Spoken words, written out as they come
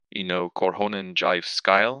Aino Korhonen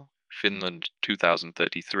Jyväskylä, Finland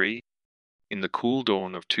 2033. In the cool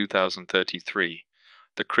dawn of 2033,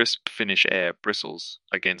 the crisp Finnish air bristles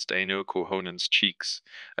against Aino Korhonen's cheeks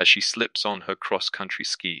as she slips on her cross-country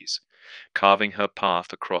skis, carving her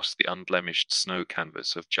path across the unblemished snow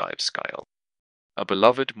canvas of Jyväskylä. A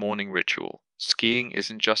beloved morning ritual, skiing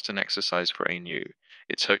isn't just an exercise for Aino,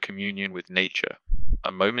 it's her communion with nature,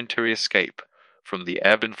 a momentary escape from the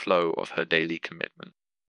ebb and flow of her daily commitment.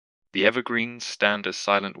 The evergreens stand as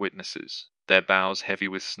silent witnesses, their boughs heavy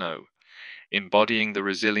with snow, embodying the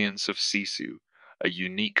resilience of Sisu, a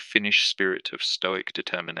unique Finnish spirit of stoic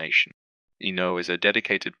determination. Aino is a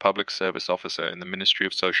dedicated public service officer in the Ministry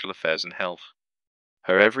of Social Affairs and Health.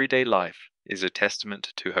 Her everyday life is a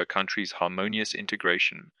testament to her country's harmonious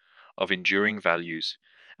integration of enduring values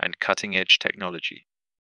and cutting-edge technology.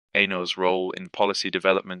 Aino's role in policy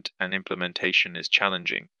development and implementation is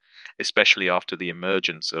challenging, especially after the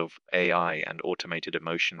emergence of AI and automated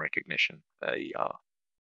emotion recognition, AER.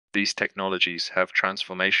 These technologies have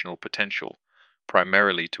transformational potential,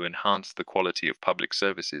 primarily to enhance the quality of public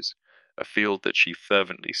services, a field that she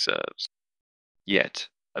fervently serves. Yet,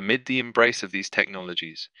 amid the embrace of these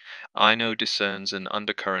technologies, Aino discerns an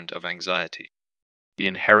undercurrent of anxiety. The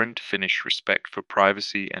inherent Finnish respect for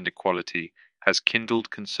privacy and equality has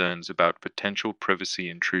kindled concerns about potential privacy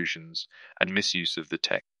intrusions and misuse of the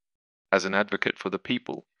tech. As an advocate for the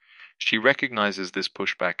people, she recognizes this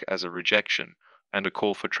pushback as a rejection and a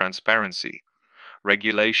call for transparency,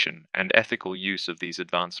 regulation, and ethical use of these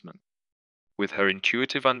advancements. With her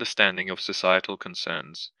intuitive understanding of societal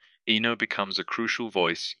concerns, Aino becomes a crucial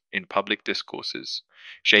voice in public discourses,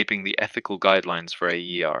 shaping the ethical guidelines for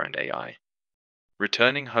AER and AI.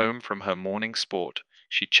 Returning home from her morning sport,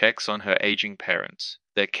 she checks on her aging parents,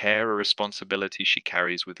 their care a responsibility she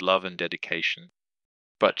carries with love and dedication.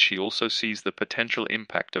 But she also sees the potential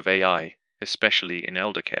impact of AI, especially in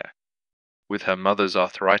elder care. With her mother's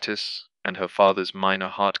arthritis and her father's minor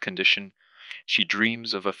heart condition, she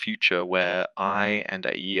dreams of a future where I and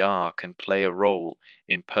AER can play a role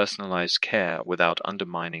in personalized care without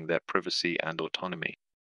undermining their privacy and autonomy.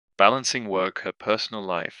 Balancing work, her personal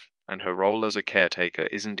life, and her role as a caretaker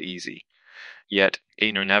isn't easy, yet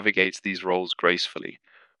Aino navigates these roles gracefully.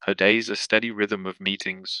 Her days a steady rhythm of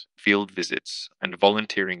meetings, field visits, and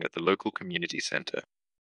volunteering at the local community center.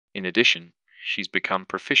 In addition, she's become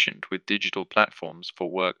proficient with digital platforms for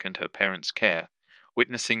work and her parents' care,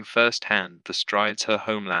 witnessing firsthand the strides her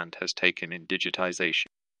homeland has taken in digitization.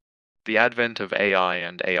 The advent of AI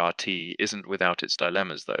and ART isn't without its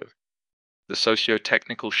dilemmas, though. The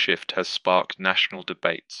socio-technical shift has sparked national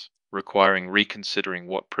debates, requiring reconsidering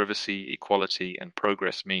what privacy, equality, and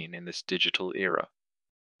progress mean in this digital era.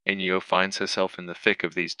 Aino finds herself in the thick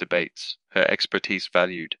of these debates, her expertise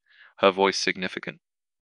valued, her voice significant.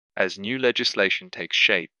 As new legislation takes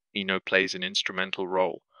shape, Aino plays an instrumental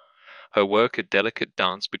role, her work a delicate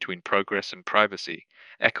dance between progress and privacy,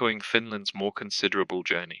 echoing Finland's more considerable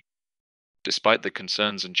journey. Despite the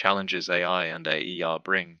concerns and challenges AI and AER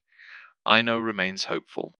bring, Aino remains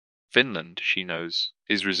hopeful. Finland, she knows,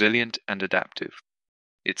 is resilient and adaptive.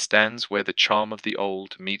 It stands where the charm of the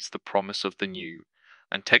old meets the promise of the new,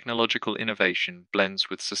 and technological innovation blends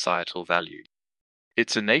with societal value.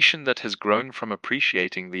 It's a nation that has grown from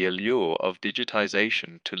appreciating the allure of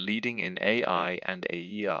digitization to leading in AI and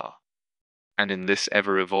AER. And in this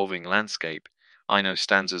ever-evolving landscape, Aino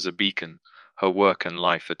stands as a beacon, her work and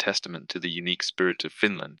life a testament to the unique spirit of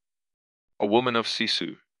Finland. A woman of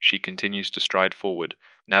Sisu, she continues to stride forward,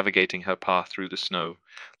 navigating her path through the snow,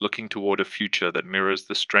 looking toward a future that mirrors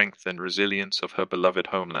the strength and resilience of her beloved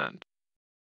homeland.